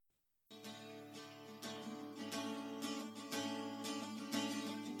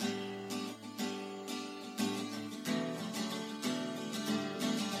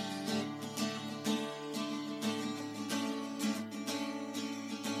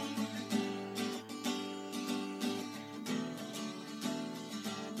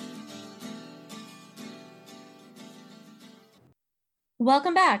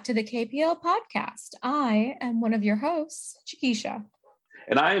Welcome back to the KPO podcast. I am one of your hosts, Chiquisha.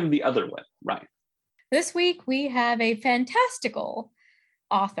 And I am the other one, Ryan. This week we have a fantastical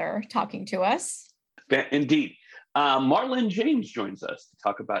author talking to us. Indeed. Marlon James joins us to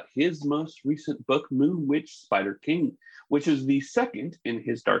talk about his most recent book, Moon Witch Spider King, which is the second in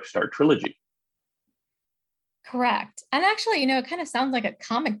his Dark Star trilogy. Correct. And actually, it kind of sounds like a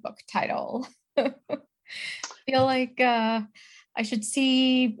comic book title. I feel like I should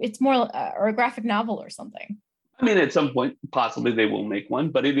see it's more or a graphic novel or something. I mean, at some point, possibly they will make one,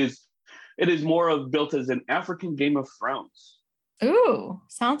 but it is more of built as an African Game of Thrones. Ooh,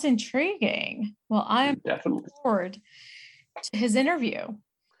 sounds intriguing. Well, I am definitely looking forward to his interview.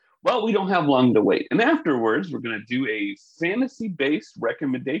 Well, we don't have long to wait. And afterwards, we're going to do a fantasy-based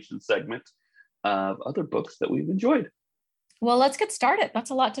recommendation segment of other books that we've enjoyed. Well, let's get started.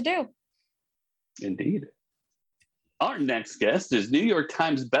 That's a lot to do. Indeed. Our next guest is New York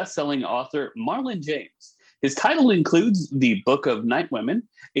Times bestselling author Marlon James. His title includes The Book of Night Women,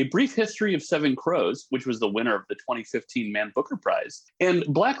 A Brief History of Seven Crows, which was the winner of the 2015 Man Booker Prize, and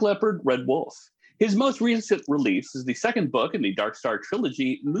Black Leopard, Red Wolf. His most recent release is the second book in the Dark Star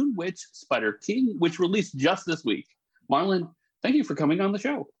trilogy, Moon Witch Spider King, which released just this week. Marlon, thank you for coming on the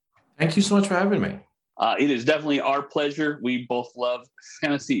show. Thank you so much for having me. It is definitely our pleasure. We both love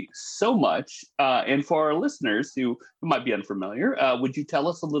fantasy so much. And for our listeners who might be unfamiliar, would you tell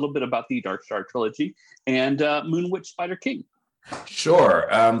us a little bit about the Dark Star trilogy and Moon Witch Spider King? Sure.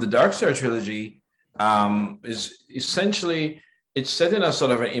 The Dark Star trilogy is essentially, it's set in a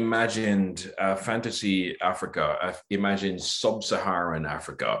sort of an imagined fantasy Africa, imagined sub-Saharan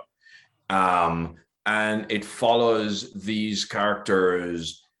Africa. And it follows these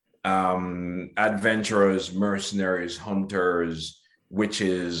characters, adventurers, mercenaries, hunters,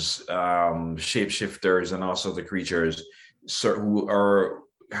 witches, shapeshifters, and also the creatures who are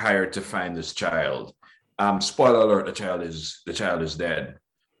hired to find this child. Spoiler alert: the child is dead,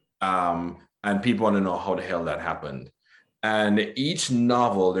 and people want to know how the hell that happened. And each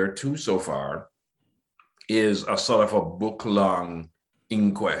novel, there are two so far, is a sort of a book-long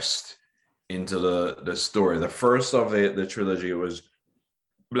inquest into the story. The first of the trilogy was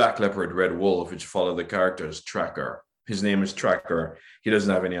Black Leopard, Red Wolf, which followed the character's Tracker. His name is Tracker. He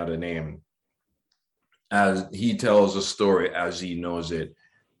doesn't have any other name. As he tells the story as he knows it,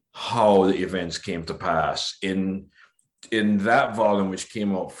 how the events came to pass. In that volume, which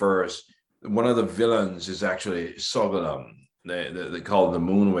came out first, one of the villains is actually Sogalam. They call him the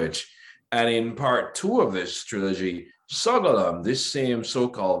Moon Witch. And in part two of this trilogy, Sogalam, this same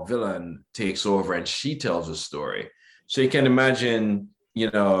so-called villain, takes over and she tells a story. So you can imagine,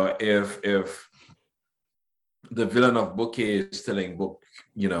 if the villain of book A is telling book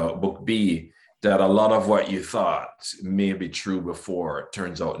B, that a lot of what you thought may be true before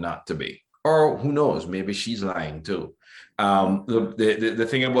turns out not to be. Or who knows, maybe she's lying too. The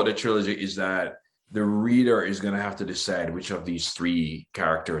thing about the trilogy is that the reader is going to have to decide which of these three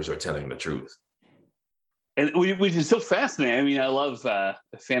characters are telling the truth. And which is so fascinating. I mean, I love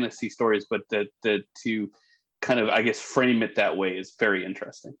fantasy stories, but to kind of, I guess, frame it that way is very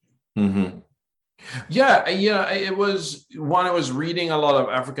interesting. Mm-hmm. Yeah, it was one. I was reading a lot of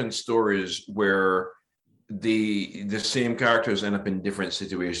African stories where the same characters end up in different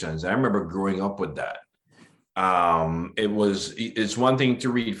situations. I remember growing up with that. It's one thing to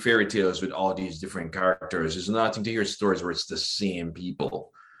read fairy tales with all these different characters. It's another thing to hear stories where it's the same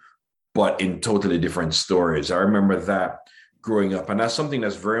people, but in totally different stories. I remember that growing up, and that's something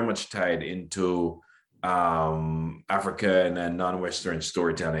that's very much tied into African and non-Western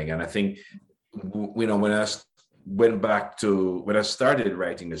storytelling. And I think, when I started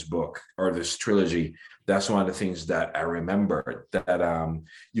writing this book or this trilogy, that's one of the things that I remembered, that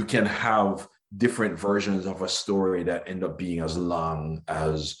you can have different versions of a story that end up being as long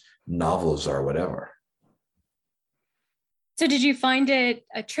as novels or whatever. So did you find it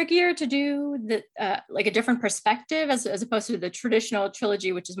trickier to do like a different perspective as opposed to the traditional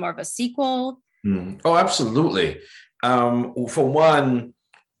trilogy, which is more of a sequel? Oh, absolutely. For one,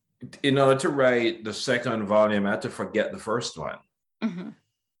 in order to write the second volume, I had to forget the first one. Mm-hmm.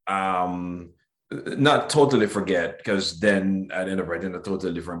 Not totally forget, because then I'd end up writing a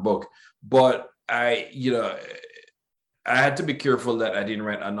totally different book. But I had to be careful that I didn't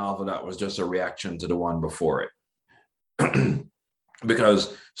write a novel that was just a reaction to the one before it.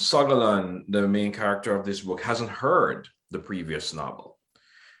 Because Sogalan, the main character of this book, hasn't heard the previous novel.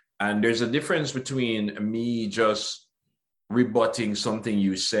 And there's a difference between me just rebutting something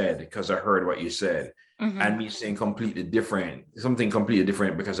you said because I heard what you said, mm-hmm. and me saying something completely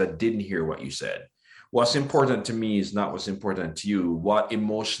different because I didn't hear what you said. What's important to me is not what's important to you. What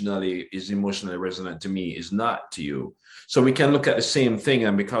emotionally resonant to me is not to you. So we can look at the same thing,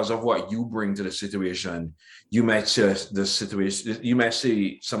 and because of what you bring to the situation, you might see the situation, you might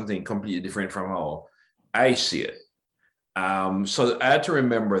see something completely different from how I see it. So I had to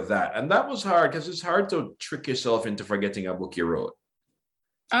remember that. And that was hard because it's hard to trick yourself into forgetting a book you wrote.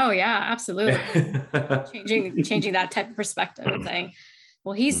 Oh yeah, absolutely. changing that type of perspective and saying,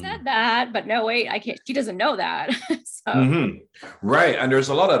 well, he said that, but no, wait, I can't, she doesn't know that. So right. And there's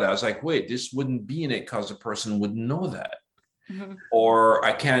a lot of that. I was like, wait, this wouldn't be in it because the person wouldn't know that. Or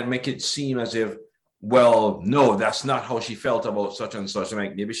I can't make it seem as if, well, no, that's not how she felt about such and such. I'm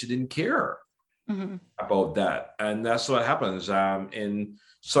like, maybe she didn't care about that. And that's what happens. In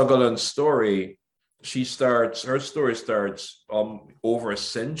Sogolon's story, her story starts over a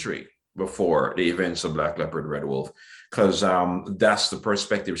century before the events of Black Leopard, Red Wolf, because that's the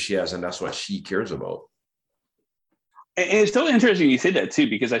perspective she has, and that's what she cares about. And it's so interesting you say that too,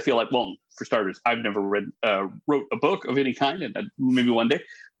 because I feel like, well, for starters, I've never wrote a book of any kind, and maybe one day.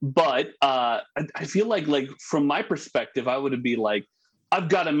 But I feel like from my perspective, I would be like, I've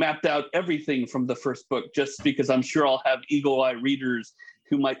got to map out everything from the first book, just because I'm sure I'll have eagle-eye readers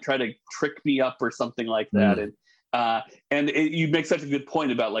who might try to trick me up or something like that. And you make such a good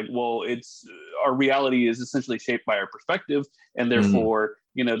point about well, it's our reality is essentially shaped by our perspective, and therefore,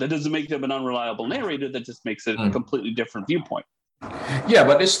 that doesn't make them an unreliable narrator. That just makes it a completely different viewpoint. Yeah,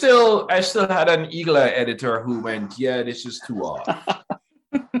 but I still had an eagle-eye editor who went, yeah, this is too off.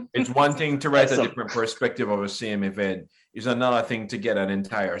 It's one thing to write a different perspective of the same event. It's another thing to get an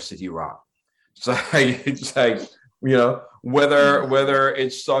entire city wrong. So it's like, whether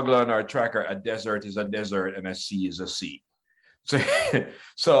it's Sogolon or Tracker, a desert is a desert and a sea is a sea.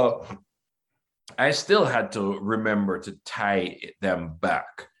 So I still had to remember to tie them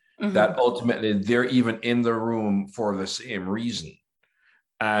back, that ultimately they're even in the room for the same reason.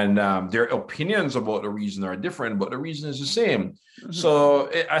 And their opinions about the reason are different, but the reason is the same. So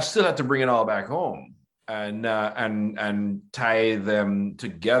I still had to bring it all back home and tie them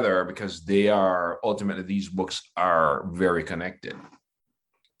together, because they are ultimately, these books are very connected.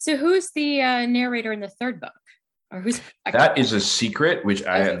 So who's the narrator in the third book? Or who's that is a secret, which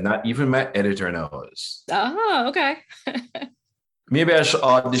not even my editor knows. Oh, okay. Maybe I should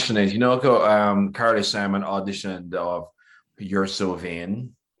audition it. Carly Simon auditioned of You're So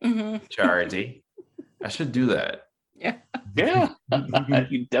Vain charity. I should do that. Yeah.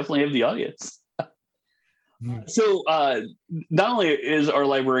 You definitely have the audience. So not only is our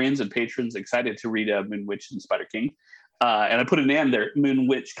librarians and patrons excited to read Moon Witch and Spider King, and I put an and there, Moon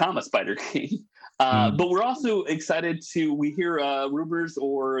Witch, Spider King, but we're also excited we hear rumors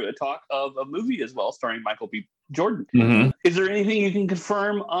or a talk of a movie as well starring Michael B. Jordan. Is there anything you can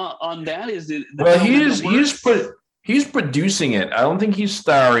confirm on that? Is it? Well, he's producing it. I don't think he's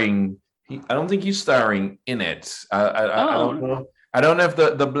starring. I don't think he's starring in it. I don't know. I don't know if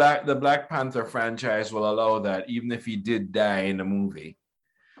the Black Panther franchise will allow that, even if he did die in the movie.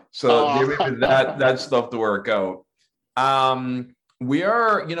 So there may be that stuff to work out. We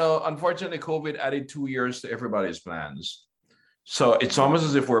are, unfortunately, COVID added 2 years to everybody's plans. So it's almost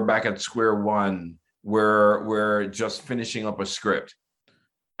as if we're back at square one, where we're just finishing up a script.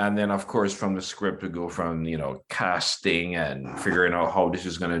 And then, of course, from the script, we go from, casting and figuring out how this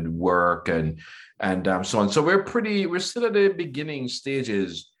is going to work and so on. So we're still at the beginning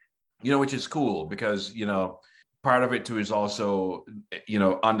stages, which is cool because, part of it too is also,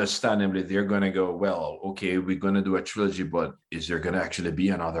 understandably, they're going to go, well, okay, we're going to do a trilogy, but is there going to actually be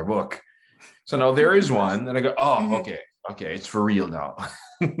another book? So now there is one. And I go, oh, okay, it's for real now.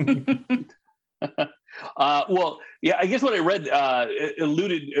 Well, yeah, I guess what I read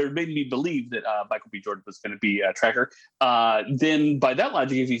alluded or made me believe that Michael B. Jordan was going to be a Tracker. Then, by that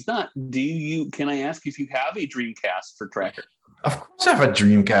logic, if he's not, can I ask if you have a dream cast for Tracker? Of course, I have a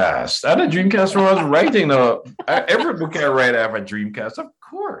dream cast. I had a dream cast when I was writing. Every book I write, I have a dream cast. Of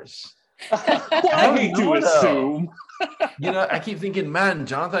course. Well, I hate to assume. I keep thinking, man,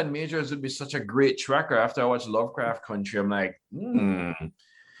 Jonathan Majors would be such a great Tracker. After I watched Lovecraft Country, I'm like,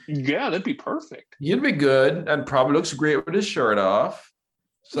 yeah, that'd be perfect. You'd be good, and probably looks great with his shirt off.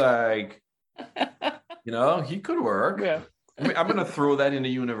 It's like, he could work. Yeah. I'm going to throw that in the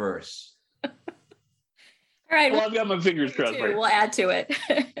universe. All right. Well, I've got my fingers crossed. We'll add to it.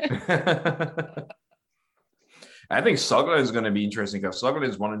 I think Sogolon is going to be interesting because Sogolon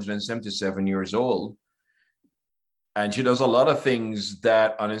is 177 years old. And she does a lot of things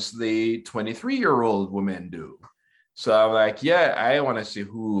that, honestly, 23-year-old women do. So I'm like, yeah, I want to see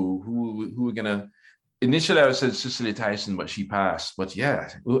who we're gonna Initially, I said Cicely Tyson, but she passed. But yeah,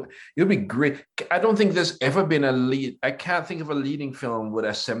 it would be great. I don't think there's ever been a lead. I can't think of a leading film with a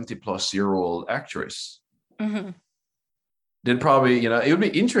 70-plus-year-old actress. Mm-hmm. They'd probably, it would be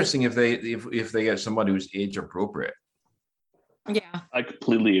interesting if they get somebody who's age appropriate. Yeah, I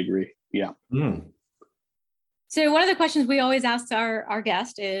completely agree. Yeah. So one of the questions we always ask our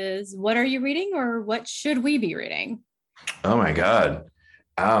guest is, what are you reading, or what should we be reading? Oh my God.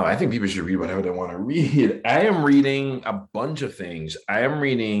 I think people should read whatever they want to read. I am reading a bunch of things. I am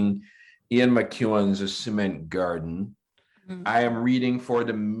reading Ian McEwan's A Cement Garden. Mm-hmm. I am reading for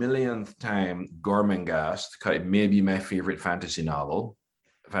the millionth time Gormenghast. It may be my favorite fantasy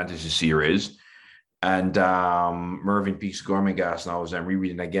series. And Mervyn Peake's Gormenghast novels I'm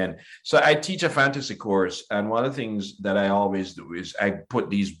rereading again. So I teach a fantasy course, and one of the things that I always do is I put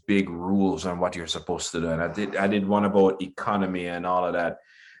these big rules on what you're supposed to do. And I did one about economy and all of that.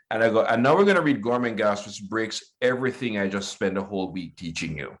 And I go, and now we're going to read Gormenghast, which breaks everything I just spent a whole week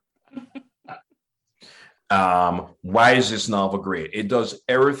teaching you. Why is this novel great? It does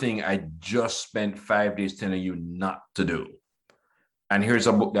everything I just spent 5 days telling you not to do. And here's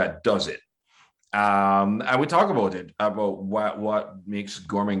a book that does it. And we talk about it, about what makes the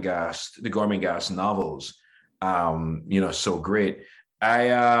Gormenghast novels, so great.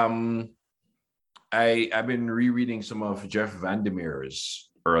 I've been rereading some of Jeff Vandermeer's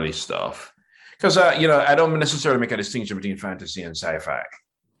early stuff because I don't necessarily make a distinction between fantasy and sci-fi.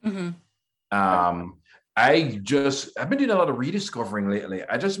 Mm-hmm. I've been doing a lot of rediscovering lately.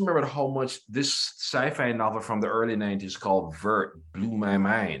 I just remembered how much this sci-fi novel from the early 90s called Vert blew my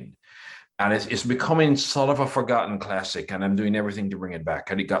mind. And it's becoming sort of a forgotten classic, and I'm doing everything to bring it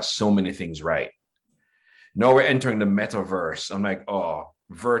back. And it got so many things right. Now we're entering the metaverse. I'm like, oh,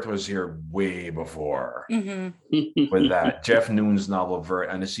 Vert was here way before with that. Jeff Noon's novel Vert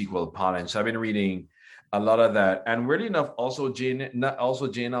and the sequel Pollen. So I've been reading a lot of that. And weirdly enough, also Jane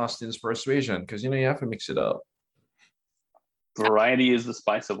Austen's Persuasion, because you have to mix it up. Variety is the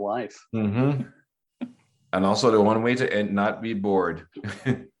spice of life. Mm-hmm. And also the one way to not be bored.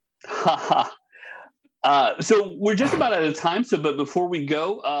 So we're just about out of time. But before we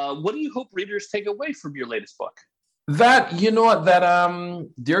go, what do you hope readers take away from your latest book? That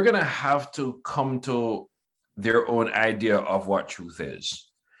they're gonna have to come to their own idea of what truth is.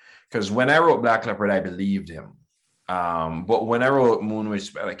 Because when I wrote Black Leopard, I believed him. But when I wrote Moonwitch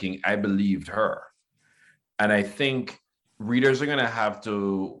Spell King, I believed her. And I think readers are gonna have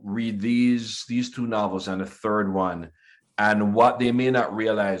to read these two novels and the third one. And what they may not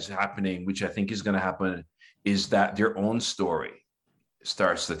realize happening, which I think is going to happen, is that their own story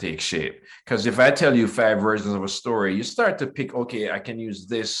starts to take shape. Because if I tell you 5 versions of a story, you start to pick, okay, I can use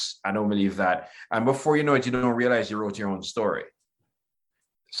this. I don't believe that. And before you know it, you don't realize you wrote your own story.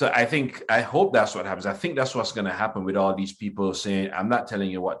 So I hope that's what happens. I think that's what's going to happen with all these people saying, I'm not telling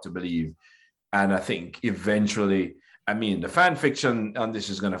you what to believe. And I think eventually, the fan fiction on this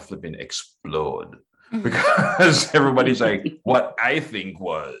is going to flipping explode. Because everybody's like, what I think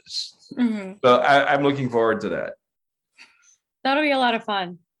was. Mm-hmm. So I'm looking forward to that. That'll be a lot of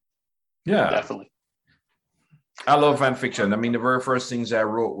fun. Yeah, definitely. I love fan fiction. The very first things I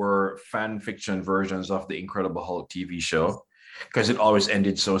wrote were fan fiction versions of the Incredible Hulk TV show because it always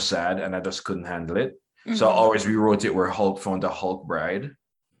ended so sad and I just couldn't handle it. Mm-hmm. So I always rewrote it where Hulk found a Hulk bride.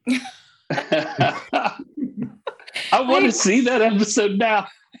 I want to see that episode now.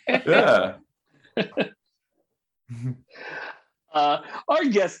 Yeah. Our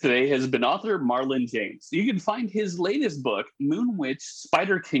guest today has been author Marlon James. You can find his latest book, Moonwitch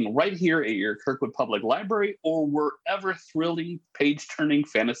Spider King, right here at your Kirkwood Public Library or wherever thrilling, page-turning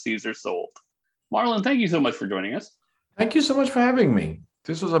fantasies are sold. Marlon, thank you so much for joining us. Thank you so much for having me.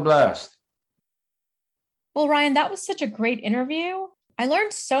 This was a blast. Well, Ryan, that was such a great interview. I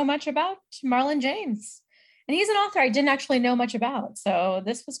learned so much about Marlon James. And he's an author I didn't actually know much about. So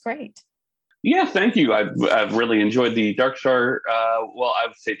this was great. Yeah, thank you. I've really enjoyed the Dark Star, I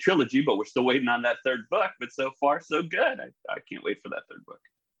would say trilogy, but we're still waiting on that third book. But so far, so good. I can't wait for that third book.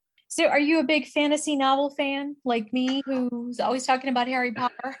 So are you a big fantasy novel fan like me, who's always talking about Harry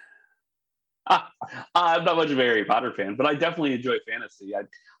Potter? I'm not much of a Harry Potter fan, but I definitely enjoy fantasy.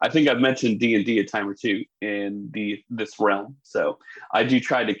 I think I've mentioned D&D a time or two in this realm. So I do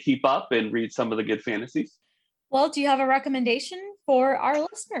try to keep up and read some of the good fantasies. Well, do you have a recommendation for our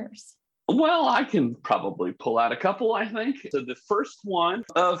listeners? Well, I can probably pull out a couple, I think. So the first one,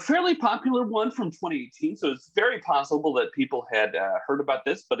 a fairly popular one from 2018. So it's very possible that people had heard about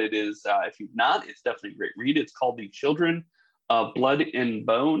this, but it is, if you've not, it's definitely a great read. It's called The Children of Blood and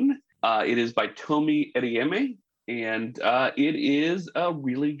Bone. It is by Tomi Adeyemi, and it is a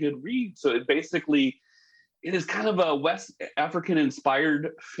really good read. So it basically It is kind of a West African inspired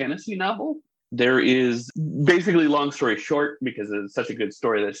fantasy novel. There is basically, long story short, because it's such a good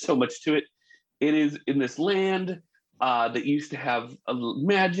story, there's so much to it. It is in this land that used to have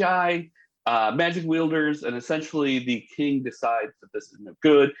magi, magic wielders, and essentially the king decides that this is no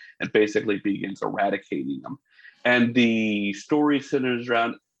good and basically begins eradicating them. And the story centers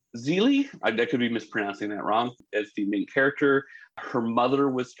around Zili. I could be mispronouncing that wrong, as the main character. Her mother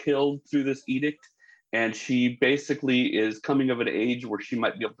was killed through this edict, and she basically is coming of an age where she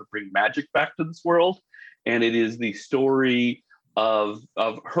might be able to bring magic back to this world. And it is the story of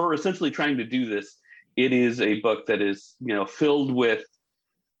her essentially trying to do this. It is a book that is, filled with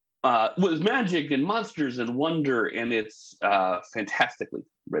magic and monsters and wonder, and it's fantastically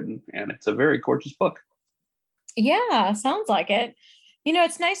written, and it's a very gorgeous book. Yeah, sounds like it.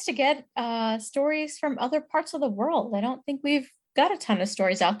 It's nice to get stories from other parts of the world. I don't think we've got a ton of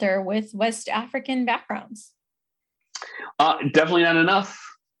stories out there with West African backgrounds. Definitely not enough.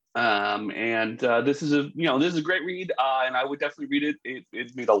 And this is a great read, and I would definitely read it.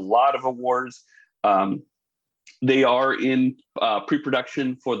 It made a lot of awards. They are in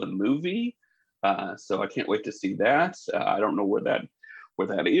pre-production for the movie, so I can't wait to see that. I don't know where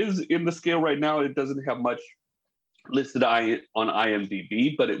that is in the scale right now. It doesn't have much listed on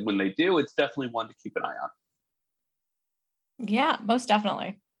IMDb, but when they do, it's definitely one to keep an eye on. Yeah, most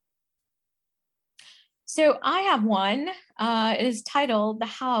definitely. So I have one. It is titled The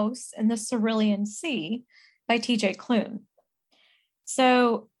House in the Cerulean Sea by TJ Klune.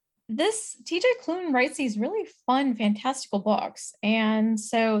 So this TJ Klune writes these really fun, fantastical books. And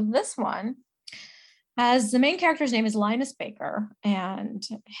so this one has the main character's name is Linus Baker, and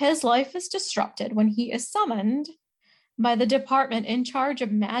his life is disrupted when he is summoned by the department in charge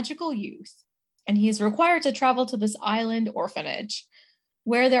of magical youth. And he is required to travel to this island orphanage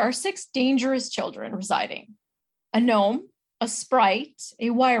where there are 6 dangerous children residing: a gnome, a sprite, a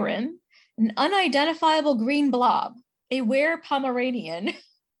wyron, an unidentifiable green blob, a were-Pomeranian,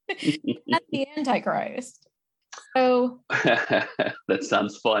 and the Antichrist. So that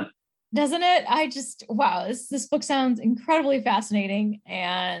sounds fun. Doesn't it? Wow, this book sounds incredibly fascinating,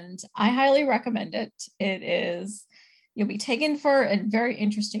 and I highly recommend it. You'll be taken for a very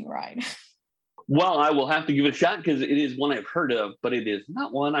interesting ride. Well, I will have to give it a shot because it is one I've heard of, but it is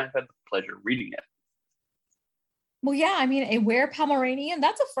not one I've had the pleasure of reading it. Well, yeah, I mean, a were-Pomeranian,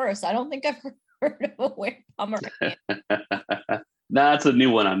 that's a first. I don't think I've heard of a were-Pomeranian. That's a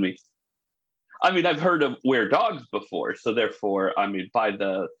new one on me. I mean, I've heard of were-dogs before, so therefore, I mean, by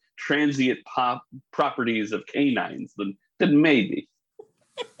the transient properties of canines, then maybe.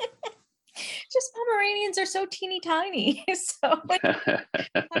 Just Pomeranians are so teeny tiny. So I'm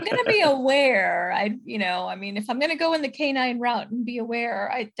going to be aware. If I'm going to go in the canine route and be aware,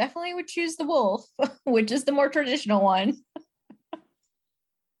 I definitely would choose the wolf, which is the more traditional one.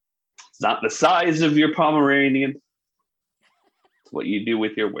 It's not the size of your Pomeranian. It's what you do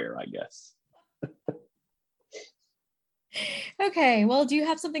with your were, I guess. Okay, well, do you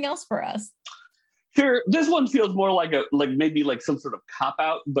have something else for us? Sure. This one feels more like maybe some sort of cop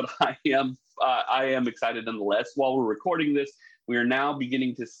out, but I am excited nonetheless. While we're recording this, we are now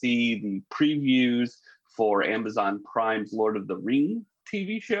beginning to see the previews for Amazon Prime's Lord of the Rings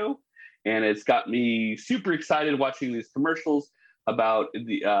TV show, and it's got me super excited watching these commercials about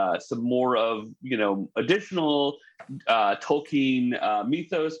the some more of additional Tolkien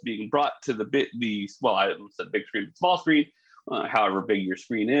mythos being brought to I said big screen, small screen. However big your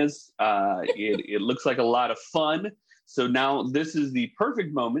screen is. It looks like a lot of fun. So now this is the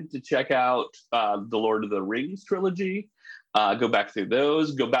perfect moment to check out the Lord of the Rings trilogy. Go back through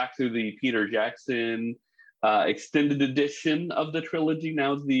those. Go back through the Peter Jackson extended edition of the trilogy.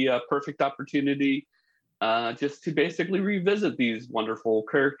 Now's the perfect opportunity just to basically revisit these wonderful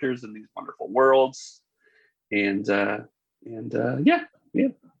characters and these wonderful worlds. And yeah.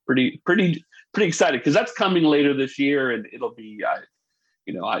 Pretty excited because that's coming later this year, and it'll be, I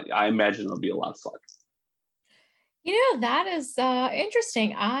imagine it'll be a lot of fun. That is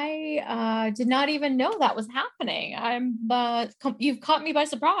interesting. I did not even know that was happening. You've caught me by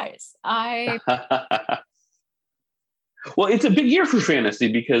surprise. Well, it's a big year for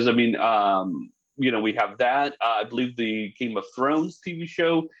fantasy because we have that. I believe the Game of Thrones TV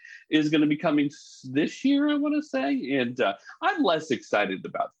show is going to be coming this year, I want to say. And I'm less excited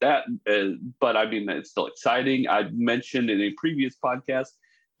about that, but I mean, it's still exciting. I mentioned in a previous podcast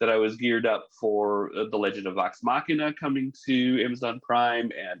that I was geared up for The Legend of Vox Machina coming to Amazon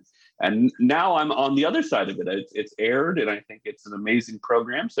Prime. And now I'm on the other side of it. It's aired, and I think it's an amazing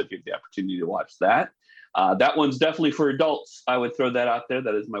program. So if you have the opportunity to watch that one's definitely for adults. I would throw that out there.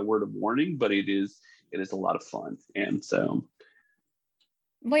 That is my word of warning, but it is It is a lot of fun. And so.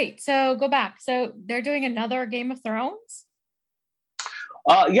 Wait, so go back. So they're doing another Game of Thrones?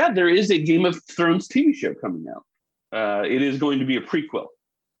 Yeah, there is a Game of Thrones TV show coming out. It is going to be a prequel,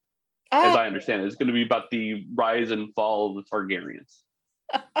 as I understand it. It's going to be about the rise and fall of the Targaryens.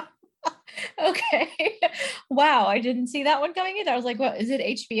 Okay. Wow, I didn't see that one coming either. I was like, what, is it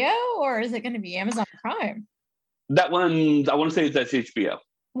HBO or is it going to be Amazon Prime? That one, I want to say that's HBO.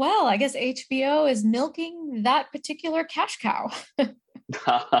 Well, I guess HBO is milking that particular cash cow.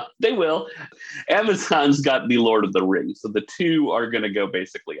 They will. Amazon's got the Lord of the Rings, so the two are going to go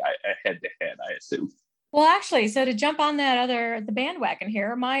basically head to head, I assume. Well, actually, so to jump on the bandwagon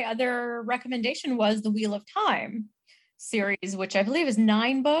here, my other recommendation was the Wheel of Time series, which I believe is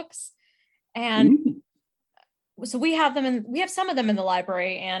 9 books. And so we have some of them in the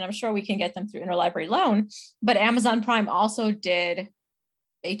library, and I'm sure we can get them through interlibrary loan. But Amazon Prime also did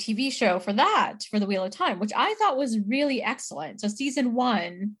a TV show for the Wheel of Time, which I thought was really excellent. So season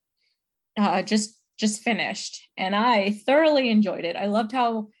 1 just finished, and I thoroughly enjoyed it. I loved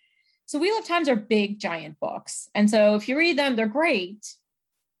how, so Wheel of Times are big, giant books. And so if you read them, they're great,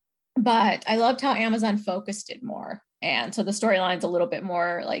 but I loved how Amazon focused it more. And so the storyline's a little bit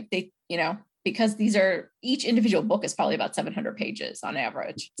more like they, because each individual book is probably about 700 pages on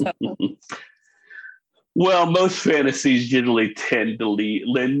average. So well, most fantasies generally tend to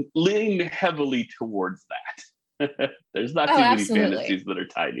lean heavily towards that. There's not too many fantasies that are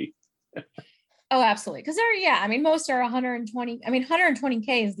tiny. Oh, absolutely. Because most are 120.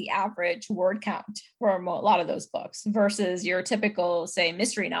 120K is the average word count for a lot of those books versus your typical, say,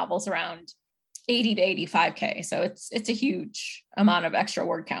 mystery novels around 80 to 85K. So it's a huge amount of extra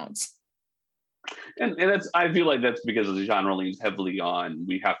word counts. And that's, I feel like that's because the genre leans heavily on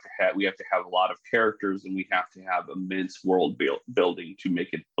we have to have a lot of characters, and we have to have immense world building to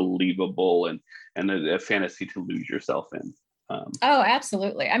make it believable and a fantasy to lose yourself in. Oh,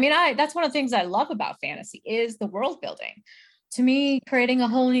 absolutely. That's one of the things I love about fantasy is the world building. To me, creating a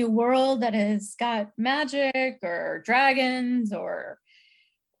whole new world that has got magic or dragons or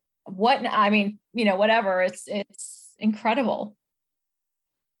whatever. It's incredible.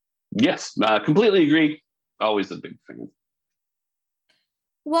 Yes, completely agree. Always a big fan.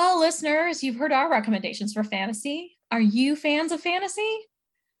 Well, listeners, you've heard our recommendations for fantasy. Are you fans of fantasy?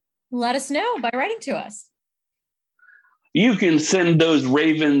 Let us know by writing to us. You can send those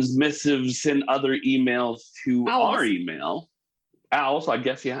Ravens missives and other emails to Owls. Our email. Owls, I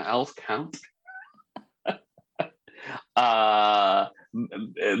guess, yeah, owls count.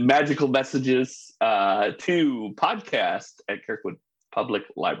 Magical messages to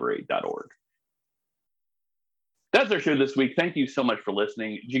podcast@kirkwoodpubliclibrary.org. That's our show this week. Thank you so much for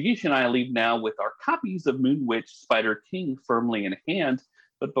listening. Jigish and I leave now with our copies of Moon Witch, Spider King firmly in hand.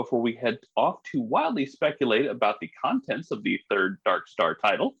 But before we head off to wildly speculate about the contents of the third Dark Star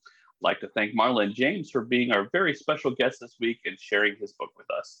title, I'd like to thank Marlon James for being our very special guest this week and sharing his book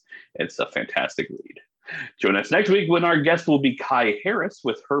with us. It's a fantastic read. Join us next week when our guest will be Kai Harris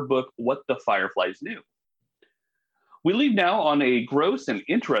with her book, What the Fireflies Knew. We leave now on a gross and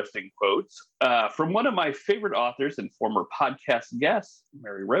interesting quote from one of my favorite authors and former podcast guests,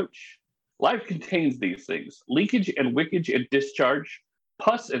 Mary Roach. Life contains these things: leakage and wickage and discharge,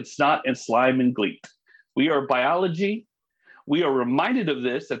 pus and snot and slime and gleet. We are biology. We are reminded of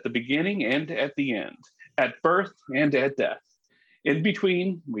this at the beginning and at the end, at birth and at death. In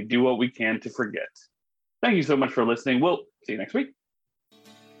between, we do what we can to forget. Thank you so much for listening. We'll see you next week.